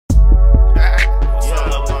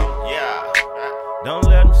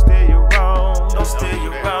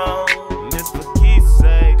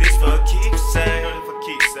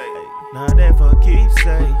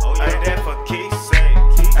sake. Ain't that for keep's sake.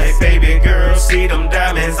 Hey baby girl, see them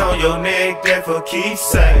diamonds on your neck, that for keep's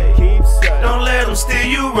sake. Don't let them steal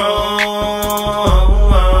you wrong.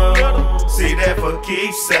 See that for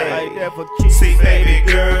keep's sake. See baby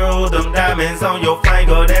girl, them diamonds on your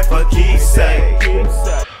finger, that for keep's sake.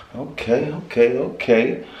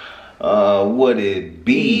 Okay. What it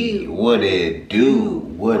be, what it do,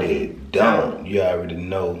 what it don't, you already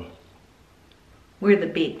know. We're the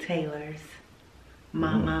big Taylors,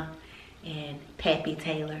 Mama and Pappy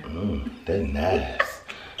Taylor. That's nice.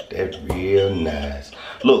 That's real nice.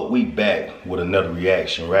 Look, we back with another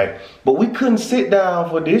reaction, right? But we couldn't sit down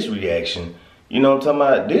for this reaction. You know what I'm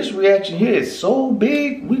talking about? This reaction here is so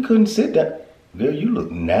big, we couldn't sit down. Girl, you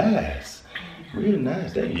look nice. Real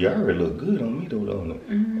nice. That Yara look good on me though, don't it?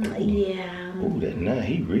 Yeah. Ooh, that's nice.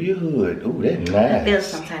 He real hood. Ooh, that's nice. I feel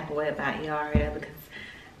some type of way about Yara because,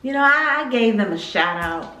 you know, I gave them a shout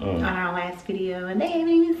out on our last video and they haven't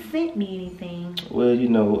even sent me anything. Well, you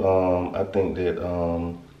know, I think that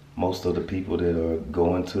most of the people that are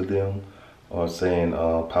going to them are saying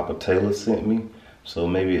Papa Taylor sent me. So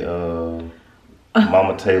maybe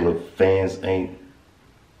Mama Taylor fans ain't,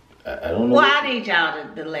 I don't know. Well, I need y'all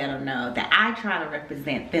to let them know that I try to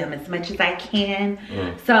represent them as much as I can.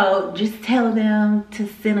 So just tell them to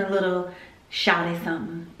send a little shawty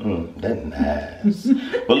something. That's nice.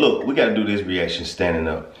 But look, we gotta do this reaction standing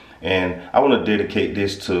up. And I wanna dedicate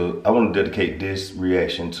this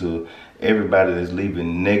reaction to everybody that's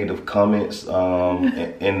leaving negative comments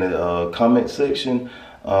in the comment section.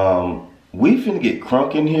 We finna get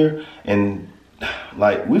crunk in here and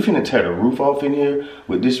like we finna tear the roof off in here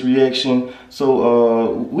with this reaction.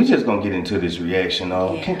 So we just gonna get into this reaction.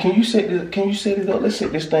 Can you set it up? Let's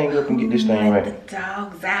set this thing up and get this thing right. Let the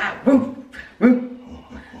dogs out, roof, roof.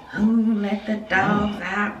 Ooh, let the dogs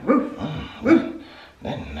out, roof, roof.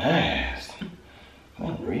 That's nice.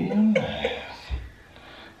 That's real nice.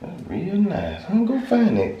 That's real nice. I'm gonna go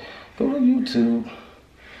find it. Go to YouTube.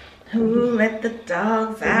 Ooh, let the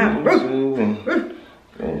dogs out, roof, roof.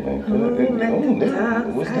 Was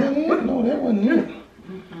that it? No, that wasn't it.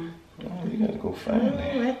 No, you gotta go find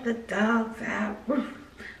it. Let the dogs out. Roof,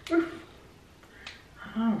 roof.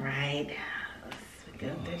 All right. Let's go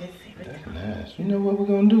through this. That's nice. You know what we're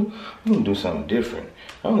gonna do? We're gonna do something different.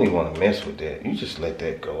 I don't even want to mess with that. You just let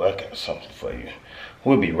that go. I got something for you.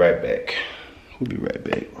 We'll be right back. We'll be right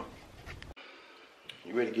back.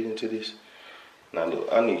 You ready to get into this? Now look,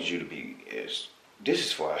 I need you to be as. This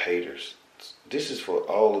is for our haters. This is for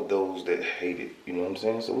all of those that hate it, you know what I'm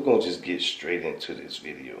saying? So we're gonna just get straight into this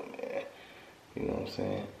video, man. You know what I'm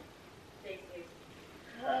saying?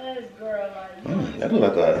 That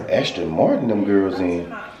look like an Aston Martin them girls in.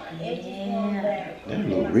 Yeah. That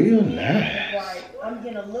look real nice. I'm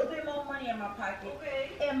getting a little bit more money in my pocket.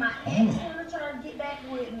 And my ex wanna try to get back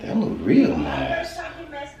with me. That look real nice. I'm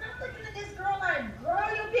looking at this girl like, girl,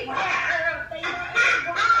 you big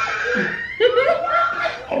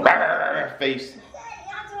face.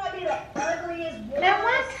 Now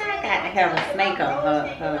why Ty got to have a snake on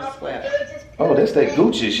her sweater? Oh, that's that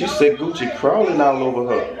Gucci. She said Gucci crawling all over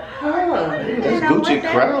her. Oh, That's Gucci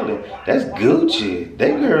crawling. That's Gucci.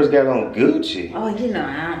 They girls got on Gucci. Oh, you know,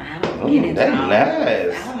 I don't get into that's all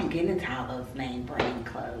nice. I don't get into all those name brand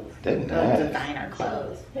clothes. That's those nice. designer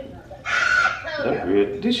clothes. That's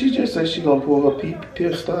real. Did she just say she gonna pull her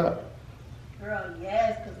pit stop? Girl,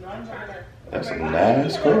 yes, because I'm trying to. That's a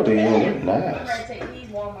nice clothing. That's nice.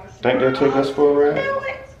 Think they'll take us for a You ride? know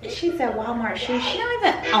what? She said Walmart shoes. She don't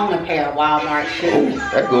even own a pair of Walmart shoes.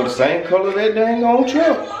 That go the same color that dang on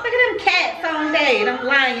truck. Look at them cats on there, them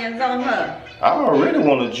lions on her. I already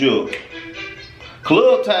want a juke.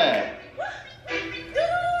 Club time.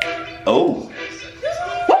 Oh.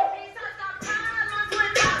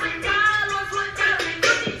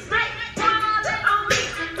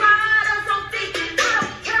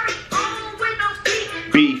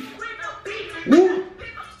 Beef. Woo.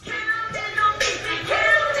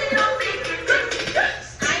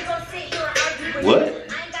 What?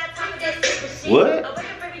 What?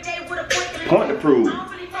 Point to prove.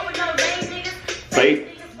 Bait.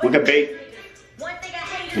 We got bait.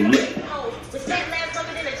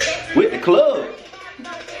 With the club.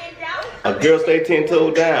 A girl stay 10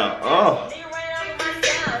 toes down.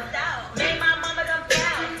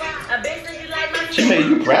 She made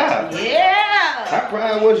you proud. Yeah. How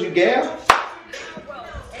proud was you, gal?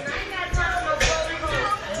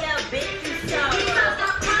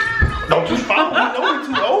 Don't you follow me. No, we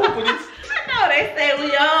too old for this. I know they say we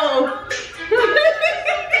old.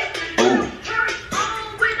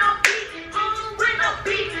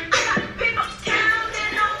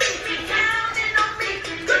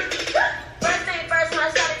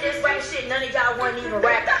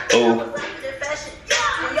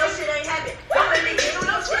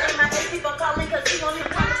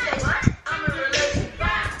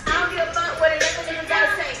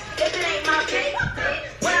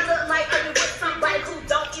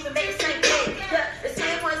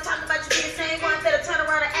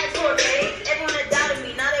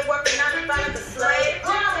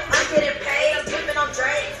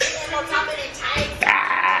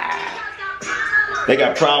 They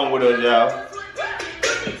got problem with us, y'all.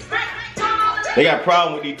 They got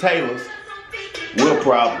problem with these Taylors. We're a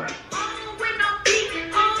problem.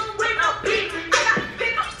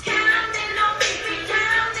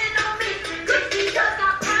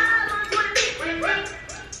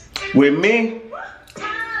 With me,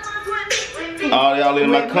 all y'all in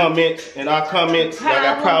my comments, y'all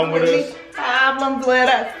got problem with us. Problems with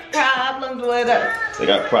us. Problems with us. They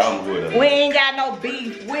got problems with us. We ain't got no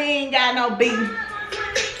beef. We ain't got no beef.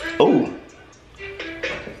 Ooh.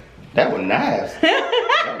 That was nice. That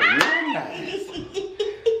was real nice.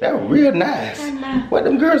 That was real nice. What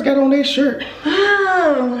them girls got on their shirt?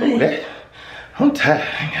 Oh. Ooh, that. I'm tired.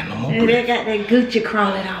 I ain't got no more breath. They got that Gucci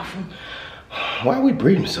crawling off them. Why are we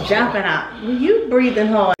breathing so hard? Jumping out. Well, you breathing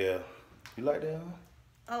hard. Yeah. You like that, huh?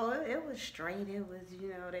 Oh, it was straight. It was, you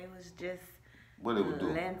know, they was just What they would do?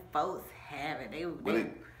 letting folks have it. They was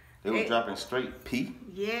dropping straight pee?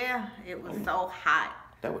 Yeah, it was so hot.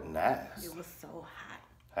 That was nice. It was so hot.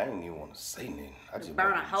 I didn't even want to say nothing. I just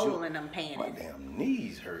Burn a wanted to hole joke. in them panties. My damn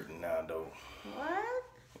knees hurting now, though. What?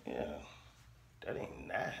 Yeah. That ain't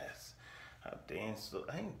nice. I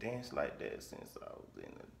ain't danced like that since I was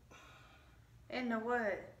in the... In the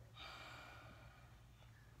what?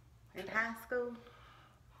 In high school?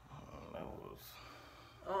 That was...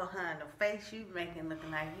 Oh, hun, the face you making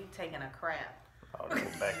looking like you taking a crap. I was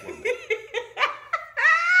back in the...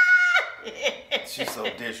 She's so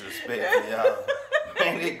disrespectful, y'all.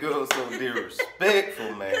 Man, that girl's so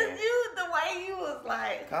disrespectful, man. Cause you, the way you was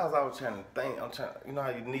like... Cause I was trying to think, you know how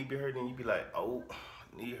your knee be hurting and you be like, oh,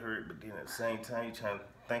 knee hurt, but then at the same time you trying to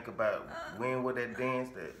think about when would that dance,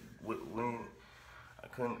 when I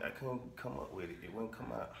couldn't come up with it. It wouldn't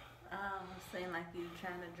come out. Oh, it seemed like you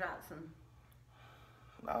trying to drop some...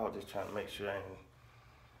 I was just trying to make sure I ain't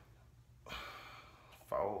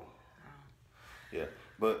fall. Yeah,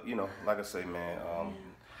 but you know, like I say, man,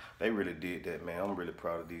 they really did that, man. I'm really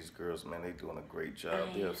proud of these girls, man. They doing a great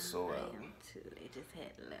job. They're so I out. am too. They just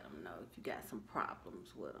had to let them know if you got some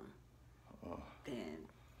problems with them, then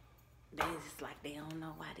they just like they don't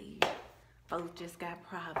know why these folks just got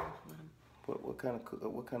problems with them. What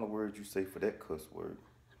kind of words you say for that cuss word?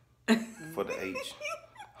 For the H,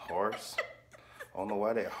 horse. I don't know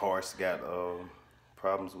why that horse got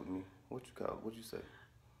problems with me. What you call it? What you say?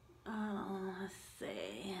 Oh, let's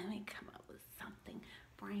see. Let me come up with something.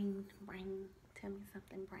 Tell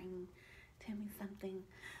me something.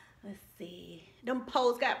 Let's see. Them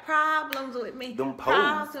poles got problems with me. Them poles?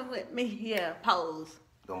 Problems with me. Yeah, poles.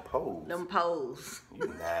 Them poles. Them poles. You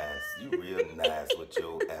nice. You real nice with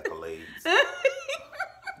your accolades.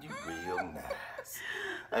 You real nice.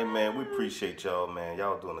 Hey, man, we appreciate y'all, man.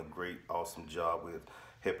 Y'all doing a great, awesome job with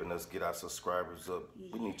helping us get our subscribers up.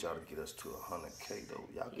 We need y'all to get us to 100K, though.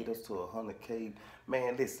 Y'all get us to 100K.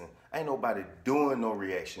 Man, listen, ain't nobody doing no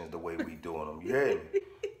reactions the way we doing them. You hear me?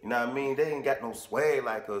 You know what I mean? They ain't got no swag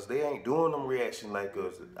like us. They ain't doing them reactions like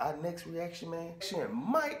us. Our next reaction, man,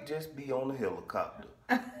 might just be on the helicopter.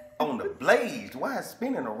 On the Blaze. Why it's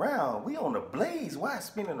spinning around? We on the Blaze. Why it's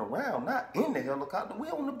spinning around? Not in the helicopter. We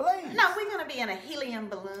on the Blaze. No, we're going to be in a helium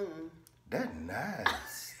balloon. That's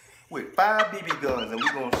nice. With 5 BB guns and we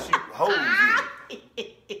gonna shoot holes in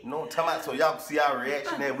it. You know what I'm talking about? So y'all can see our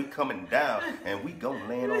reaction there. We coming down and we gonna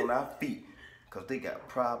land on our feet. Cause they got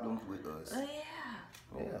problems with us. Oh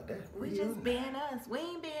yeah. Yeah, that's We real just being us. We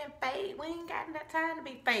ain't being fake. We ain't got that time to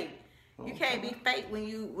be fake. You can't be fake when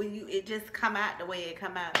you it just come out the way it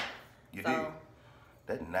come out. You do.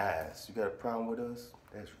 That's nice. You got a problem with us?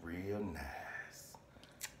 That's real nice.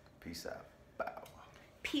 Peace out. Bow.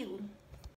 Pew.